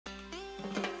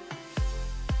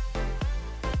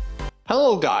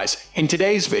Hello guys, in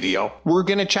today's video, we're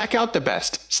gonna check out the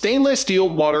best stainless steel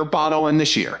water bottle in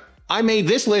this year. I made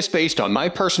this list based on my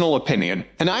personal opinion,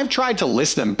 and I've tried to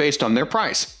list them based on their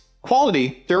price,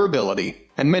 quality, durability,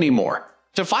 and many more.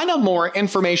 To find out more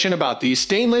information about these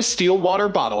stainless steel water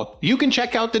bottle, you can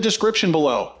check out the description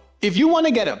below. If you want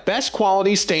to get a best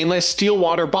quality stainless steel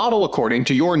water bottle according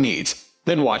to your needs,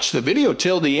 then watch the video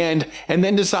till the end and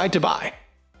then decide to buy.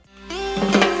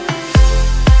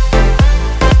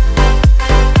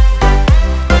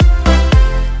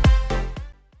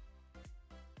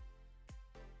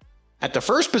 At the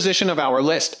first position of our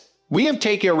list, we have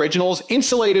Take Originals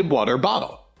Insulated Water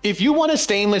Bottle. If you want a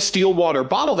stainless steel water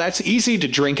bottle that's easy to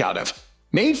drink out of,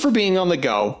 made for being on the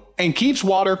go, and keeps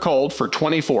water cold for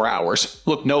 24 hours,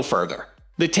 look no further.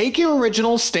 The Take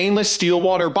Originals Stainless Steel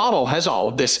Water Bottle has all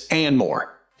of this and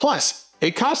more. Plus,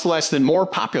 it costs less than more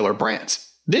popular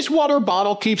brands. This water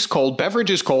bottle keeps cold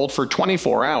beverages cold for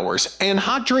 24 hours and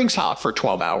hot drinks hot for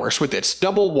 12 hours with its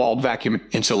double-walled vacuum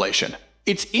insulation.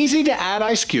 It's easy to add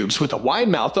ice cubes with a wide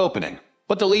mouth opening,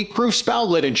 but the leak-proof spout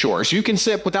lid ensures you can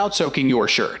sip without soaking your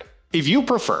shirt. If you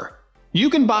prefer, you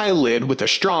can buy a lid with a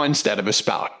straw instead of a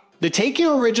spout. The Take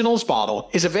Originals bottle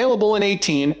is available in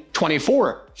 18,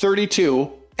 24,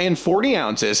 32, and 40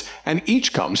 ounces, and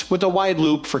each comes with a wide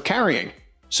loop for carrying,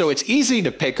 so it's easy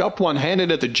to pick up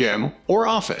one-handed at the gym or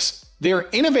office. Their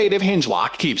innovative hinge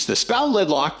lock keeps the spout lid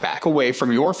locked back away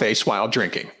from your face while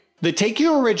drinking. The Take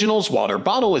Originals water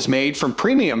bottle is made from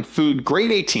premium food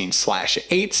grade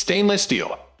 18/8 stainless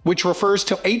steel, which refers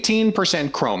to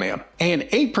 18% chromium and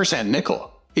 8%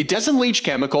 nickel. It doesn't leach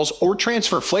chemicals or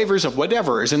transfer flavors of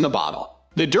whatever is in the bottle.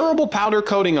 The durable powder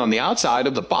coating on the outside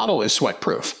of the bottle is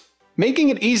sweat-proof, making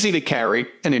it easy to carry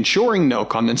and ensuring no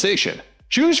condensation.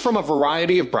 Choose from a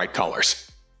variety of bright colors.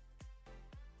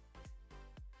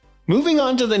 Moving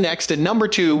on to the next at number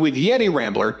 2 with Yeti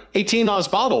Rambler 18-oz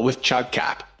bottle with chug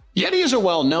cap. Yeti is a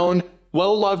well-known,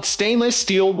 well-loved stainless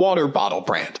steel water bottle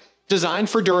brand. Designed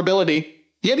for durability,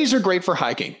 Yetis are great for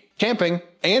hiking, camping,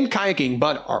 and kayaking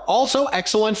but are also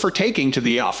excellent for taking to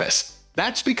the office.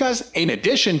 That's because, in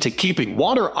addition to keeping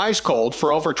water ice cold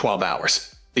for over 12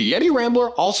 hours, the Yeti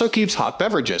Rambler also keeps hot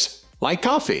beverages, like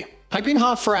coffee, piping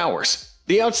hot for hours.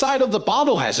 The outside of the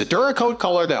bottle has a Duracoat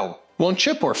color that won't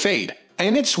chip or fade,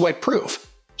 and it's sweat-proof,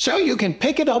 so you can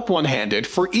pick it up one-handed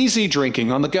for easy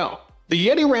drinking on the go. The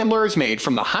Yeti Rambler is made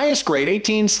from the highest grade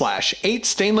 18/8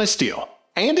 stainless steel,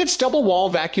 and its double-wall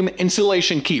vacuum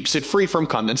insulation keeps it free from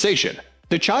condensation.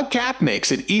 The chug cap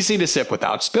makes it easy to sip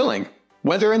without spilling,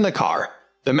 whether in the car,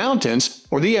 the mountains,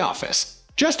 or the office.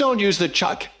 Just don't use the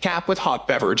chug cap with hot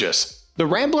beverages. The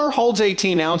Rambler holds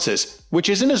 18 ounces, which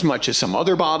isn't as much as some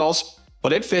other bottles,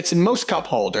 but it fits in most cup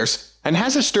holders and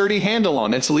has a sturdy handle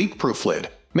on its leak-proof lid,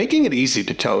 making it easy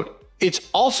to tote. It's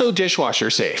also dishwasher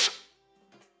safe.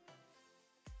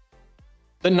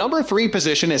 The number 3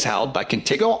 position is held by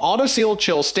Contigo AutoSeal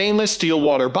Chill Stainless Steel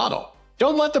Water Bottle.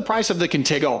 Don't let the price of the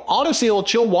Contigo AutoSeal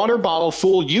Chill Water Bottle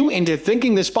fool you into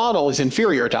thinking this bottle is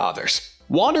inferior to others.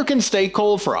 Water can stay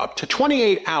cold for up to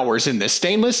 28 hours in this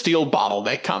stainless steel bottle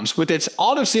that comes with its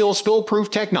AutoSeal spill-proof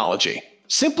technology.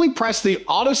 Simply press the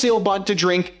AutoSeal button to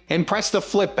drink and press the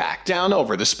flip back down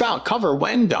over the spout cover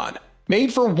when done.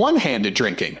 Made for one-handed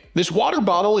drinking, this water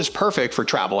bottle is perfect for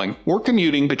traveling or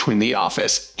commuting between the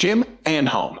office, gym, and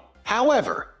home.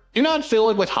 However, do not fill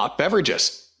it with hot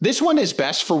beverages. This one is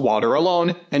best for water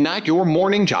alone and not your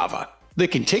morning java. The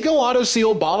Contigo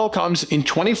AutoSeal bottle comes in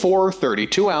 24 or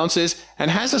 32 ounces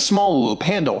and has a small loop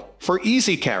handle for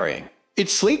easy carrying.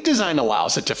 Its sleek design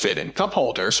allows it to fit in cup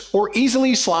holders or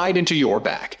easily slide into your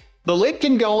bag. The lid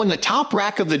can go in the top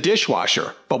rack of the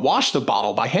dishwasher, but wash the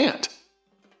bottle by hand.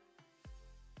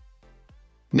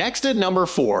 Next at number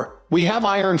 4, we have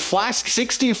Iron Flask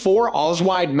 64-oz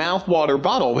wide mouth water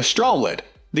bottle with straw lid.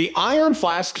 The Iron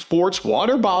Flask sports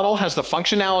water bottle has the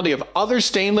functionality of other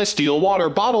stainless steel water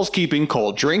bottles, keeping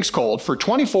cold drinks cold for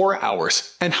 24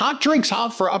 hours and hot drinks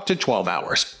hot for up to 12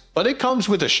 hours. But it comes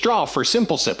with a straw for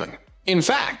simple sipping. In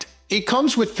fact, it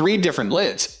comes with 3 different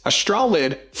lids: a straw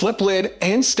lid, flip lid,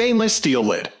 and stainless steel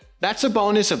lid. That's a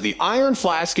bonus of the Iron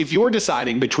Flask if you're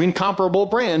deciding between comparable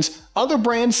brands. Other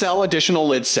brands sell additional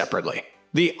lids separately.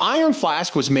 The Iron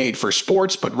Flask was made for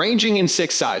sports but ranging in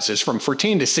 6 sizes from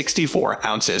 14 to 64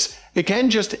 ounces. It can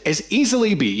just as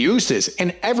easily be used as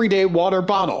an everyday water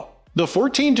bottle. The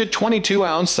 14 to 22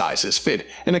 ounce sizes fit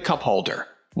in a cup holder,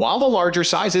 while the larger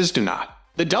sizes do not.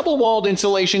 The double-walled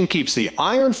insulation keeps the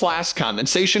Iron Flask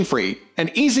condensation-free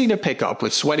and easy to pick up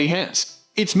with sweaty hands.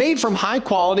 It's made from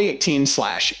high-quality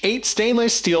 18/8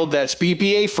 stainless steel that's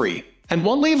BPA-free and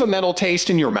won't leave a metal taste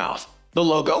in your mouth. The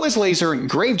logo is laser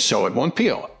engraved so it won't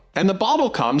peel. and the bottle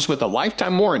comes with a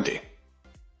lifetime warranty.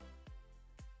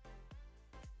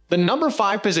 The number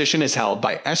 5 position is held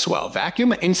by Swell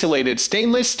Vacuum Insulated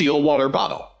Stainless Steel Water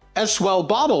Bottle. Swell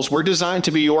bottles were designed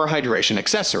to be your hydration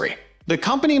accessory. The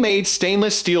company made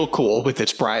stainless steel cool with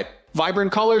its bright,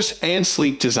 vibrant colors and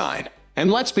sleek design.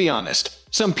 And let's be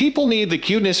honest, some people need the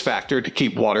cuteness factor to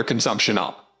keep water consumption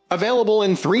up. Available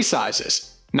in 3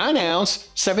 sizes: 9 ounce,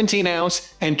 17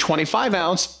 ounce, and 25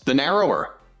 ounce, the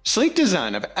narrower. Sleek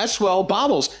design of Swell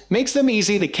bottles makes them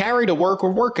easy to carry to work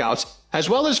or workouts, as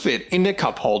well as fit into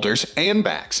cup holders and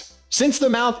bags. Since the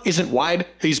mouth isn't wide,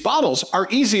 these bottles are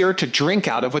easier to drink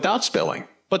out of without spilling.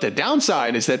 But the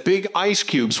downside is that big ice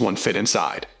cubes won't fit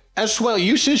inside. Swell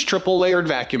uses triple-layered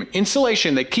vacuum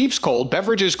insulation that keeps cold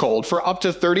beverages cold for up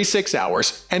to 36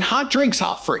 hours and hot drinks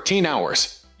hot for 18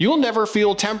 hours. You'll never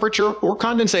feel temperature or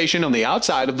condensation on the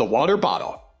outside of the water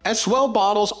bottle. Swell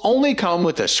bottles only come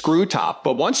with a screw top,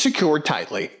 but once secured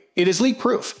tightly, it is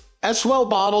leak-proof. Swell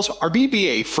bottles are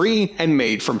BPA-free and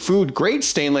made from food-grade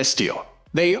stainless steel.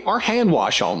 They are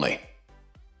hand-wash only.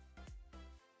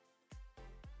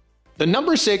 The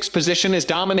number 6 position is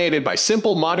dominated by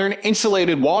Simple Modern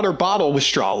Insulated Water Bottle with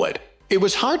Straw Lid. It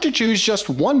was hard to choose just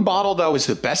one bottle that was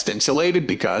the best insulated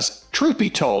because, truth be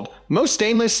told, most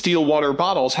stainless steel water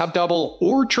bottles have double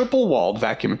or triple-walled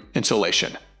vacuum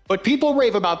insulation. But people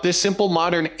rave about this Simple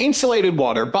Modern Insulated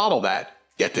Water Bottle that,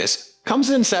 get this, comes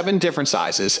in 7 different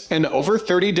sizes and over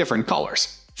 30 different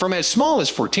colors. From as small as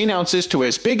 14 ounces to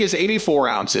as big as 84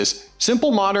 ounces,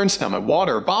 Simple Modern's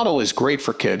water bottle is great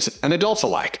for kids and adults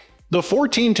alike. The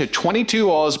 14 to 22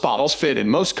 oz bottles fit in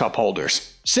most cup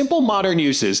holders. Simple Modern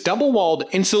uses double-walled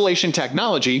insulation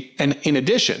technology and, in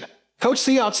addition, coats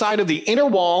the outside of the inner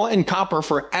wall in copper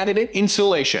for added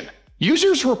insulation.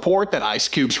 Users report that ice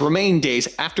cubes remain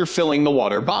days after filling the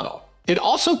water bottle. It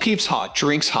also keeps hot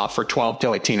drinks hot for 12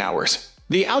 to 18 hours.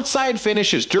 The outside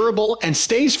finish is durable and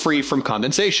stays free from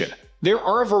condensation. There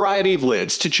are a variety of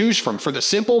lids to choose from for the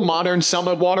Simple Modern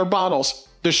Summit water bottles.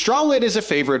 The straw lid is a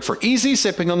favorite for easy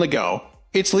sipping on the go.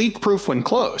 It's leak-proof when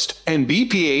closed and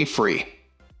BPA-free.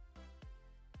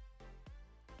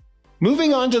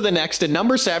 Moving on to the next at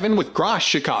number 7 with Grosh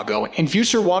Chicago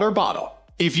Infuser Water Bottle.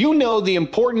 If you know the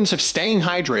importance of staying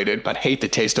hydrated but hate the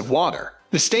taste of water,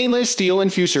 the stainless steel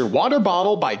infuser water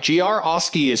bottle by GR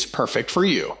Oski is perfect for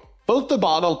you. Both the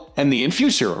bottle and the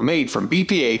infuser are made from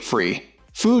BPA-free,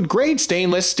 food-grade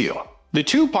stainless steel. The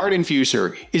 2-part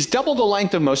infuser is double the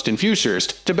length of most infusers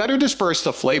to better disperse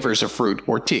the flavors of fruit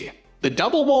or tea. The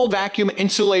double-wall vacuum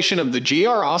insulation of the GR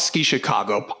Oski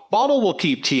Chicago bottle will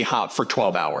keep tea hot for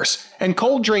 12 hours and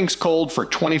cold drinks cold for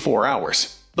 24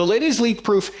 hours. The lid is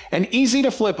leak-proof and easy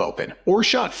to flip open or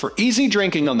shut for easy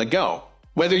drinking on the go,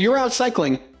 whether you're out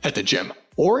cycling, at the gym,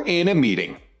 or in a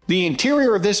meeting. The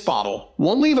interior of this bottle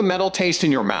won't leave a metal taste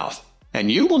in your mouth, and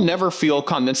you will never feel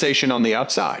condensation on the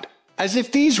outside. As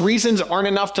if these reasons aren't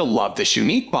enough to love this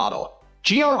unique bottle,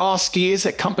 GR Oski is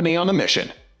a company on a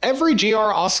mission. Every GR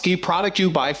Oski product you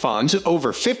buy funds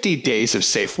over 50 days of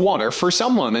safe water for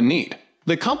someone in need.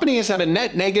 The company has had a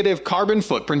net negative carbon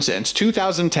footprint since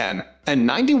 2010, and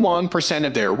 91%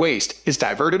 of their waste is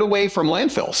diverted away from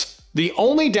landfills. The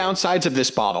only downsides of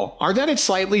this bottle are that it's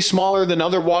slightly smaller than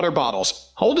other water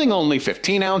bottles, holding only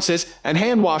 15 ounces, and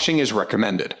hand washing is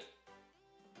recommended.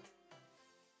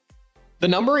 The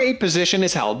number 8 position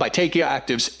is held by Takea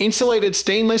Active's Insulated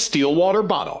Stainless Steel Water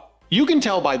Bottle. You can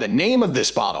tell by the name of this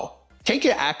bottle,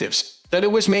 Takea Actives, that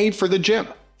it was made for the gym.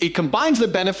 It combines the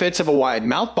benefits of a wide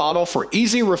mouth bottle for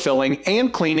easy refilling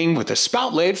and cleaning with a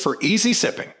spout lid for easy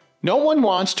sipping. No one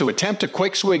wants to attempt a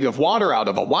quick swig of water out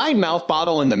of a wide mouth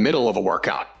bottle in the middle of a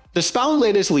workout. The spout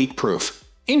lid is leak-proof,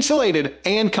 insulated,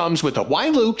 and comes with a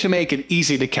wide loop to make it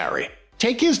easy to carry.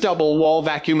 Takea's double-wall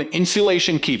vacuum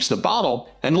insulation keeps the bottle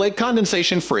and lid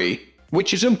condensation free,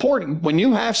 which is important when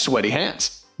you have sweaty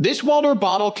hands. This water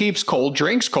bottle keeps cold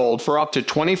drinks cold for up to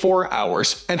 24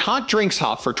 hours and hot drinks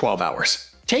hot for 12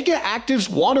 hours. Takea Active's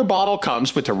water bottle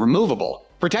comes with a removable,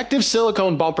 protective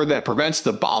silicone bumper that prevents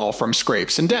the bottle from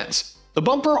scrapes and dents. The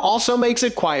bumper also makes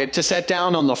it quiet to set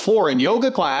down on the floor in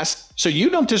yoga class so you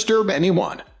don't disturb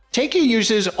anyone. Takea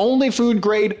uses only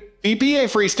food-grade,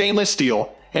 BPA-free stainless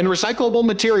steel and recyclable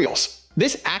materials.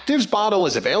 This Actives bottle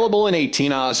is available in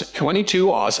 18 Oz,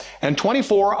 22 Oz, and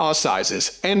 24 Oz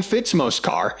sizes and fits most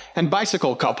car and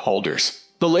bicycle cup holders.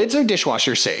 The lids are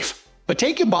dishwasher safe, but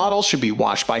Takea bottles should be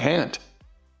washed by hand.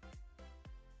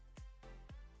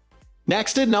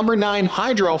 Next at number 9,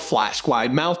 Hydro Flask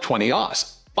Wide Mouth 20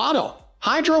 Oz Bottle.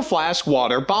 Hydro Flask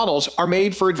water bottles are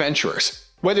made for adventurers.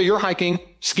 Whether you're hiking,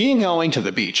 skiing, going to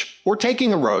the beach, or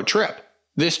taking a road trip,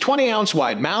 This 20-ounce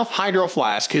wide-mouth hydro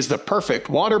flask is the perfect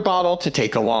water bottle to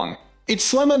take along. It's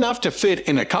slim enough to fit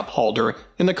in a cup holder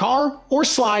in the car or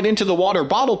slide into the water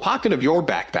bottle pocket of your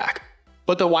backpack.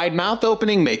 But the wide-mouth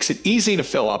opening makes it easy to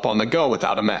fill up on the go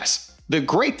without a mess. The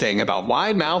great thing about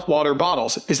wide-mouth water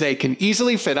bottles is they can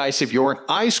easily fit ice if you're an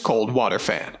ice-cold water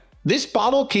fan. This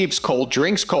bottle keeps cold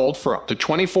drinks cold for up to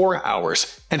 24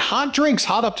 hours and hot drinks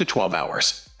hot up to 12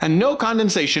 hours. And no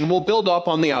condensation will build up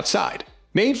on the outside.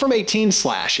 Made from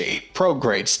 18/8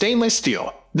 pro-grade stainless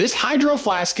steel, this hydro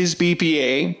flask is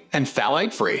BPA and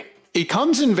phthalate-free. It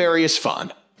comes in various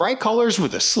fun, bright colors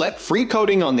with a slip-free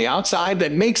coating on the outside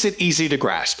that makes it easy to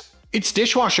grasp. It's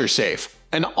dishwasher safe,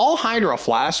 and all hydro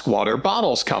flask water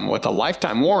bottles come with a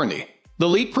lifetime warranty. The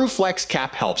leak-proof flex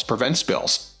cap helps prevent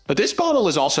spills, but this bottle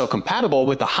is also compatible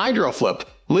with the Hydro Flip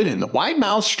lid in the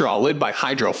wide-mouth straw lid by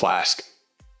Hydro Flask.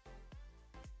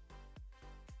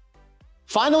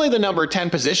 Finally, the number 10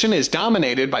 position is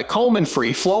dominated by Coleman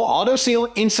Free Flow Auto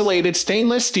Seal Insulated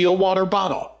Stainless Steel Water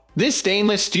Bottle. This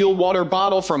stainless steel water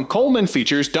bottle from Coleman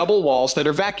features double walls that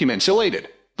are vacuum insulated.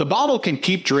 The bottle can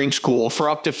keep drinks cool for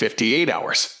up to 58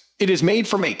 hours. It is made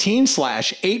from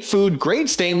 18/8 food-grade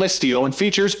stainless steel and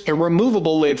features a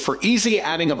removable lid for easy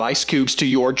adding of ice cubes to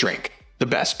your drink. The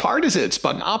best part is its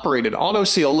button-operated auto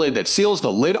seal lid that seals the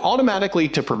lid automatically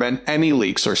to prevent any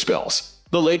leaks or spills.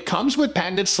 The lid comes with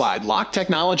patented slide lock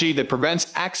technology that prevents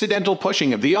accidental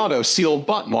pushing of the auto seal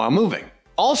button while moving.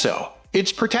 Also,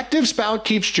 its protective spout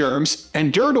keeps germs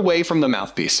and dirt away from the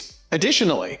mouthpiece.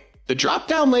 Additionally, the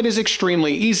drop-down lid is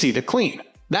extremely easy to clean.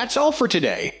 That's all for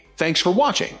today. Thanks for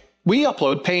watching. We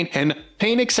upload paint and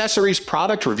paint accessories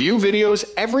product review videos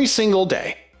every single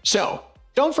day. So,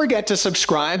 don't forget to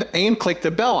subscribe and click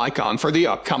the bell icon for the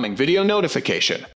upcoming video notification.